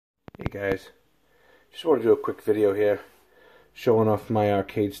Guys, just want to do a quick video here showing off my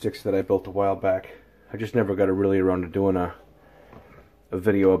arcade sticks that I built a while back. I just never got really around to doing a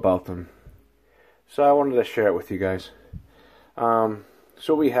video about them, so I wanted to share it with you guys. So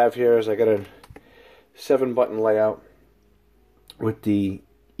what we have here is I got a 7-button layout with the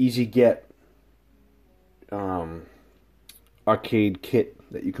Easy Get arcade kit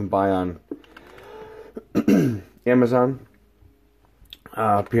that you can buy on Amazon.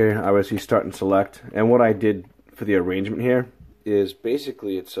 Up here, obviously start and select, and what I did for the arrangement here is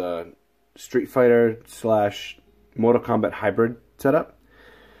basically it's a Street Fighter / Mortal Kombat hybrid setup.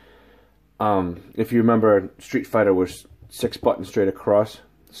 If you remember, Street Fighter was 6 buttons straight across,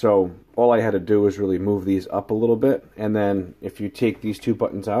 so all I had to do was really move these up a little bit, and then if you take these 2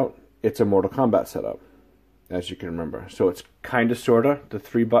 buttons out, it's a Mortal Kombat setup, as you can remember. So it's kinda sorta the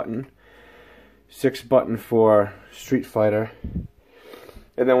 3-button, 6-button for Street Fighter.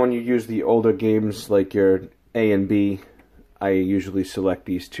 And then when you use the older games like your A and B, I usually select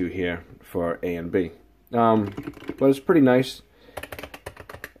these 2 here for A and B. But it's pretty nice.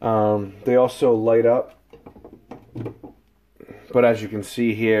 They also light up. But as you can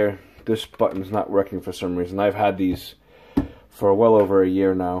see here, this button's not working for some reason. I've had these for well over a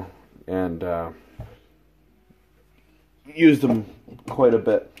year now, and used them quite a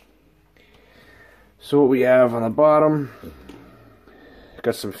bit. So what we have on the bottom,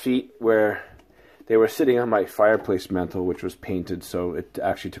 got some feet where they were sitting on my fireplace mantle, which was painted, so it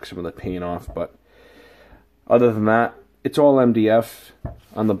actually took some of the paint off. But other than that, it's all MDF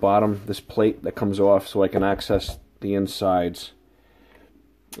on the bottom, this plate that comes off so I can access the insides.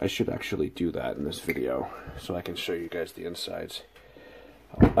 I should actually do that in this video so I can show you guys the insides.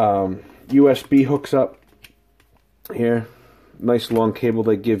 USB hooks up here, nice long cable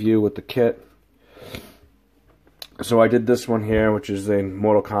they give you with the kit. So I did this one here, which is the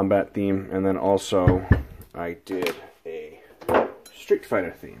Mortal Kombat theme, and then also I did a Street Fighter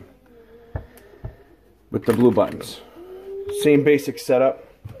theme with the blue buttons. Same basic setup,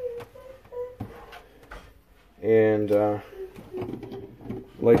 and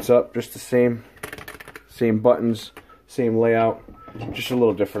lights up just the same buttons, same layout, just a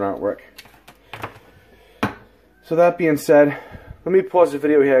little different artwork. So that being said, let me pause the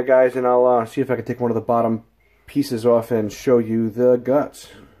video here, guys, and I'll see if I can take one of the bottom pieces off and show you the guts.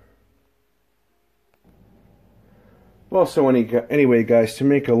 Well, so anyway, guys, to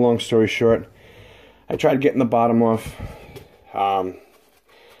make a long story short, I tried getting the bottom off. I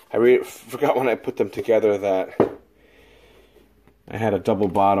really forgot when I put them together that I had a double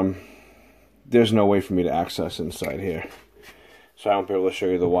bottom. There's no way for me to access inside here, so I won't be able to show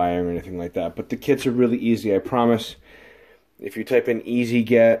you the wiring or anything like that. But the kits are really easy, I promise. If you type in Easy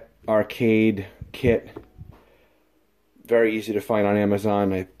Get arcade kit, very easy to find on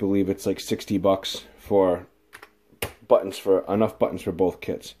Amazon. I believe it's like 60 bucks for buttons, for enough buttons for both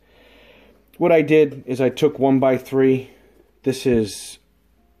kits. What I did is I took 1x3. This is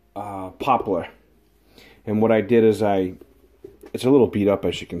poplar, and what I did is it's a little beat up,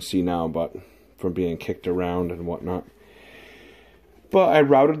 as you can see now, but from being kicked around and whatnot. But I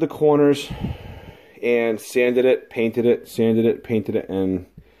routed the corners and sanded it, painted it, sanded it, painted it, and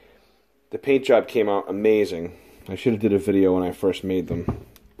the paint job came out amazing. I should have did a video when I first made them,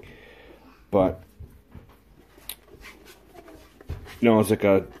 but you know, it's like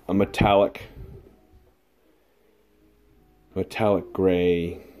a metallic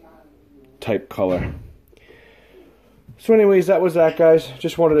gray type color. So anyways, that was that, guys.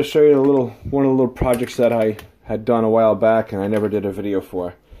 Just wanted to show you one of the little projects that I had done a while back and I never did a video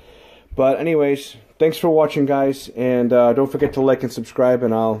for. But anyways, thanks for watching, guys, and don't forget to like and subscribe,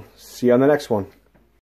 and I'll see you on the next one.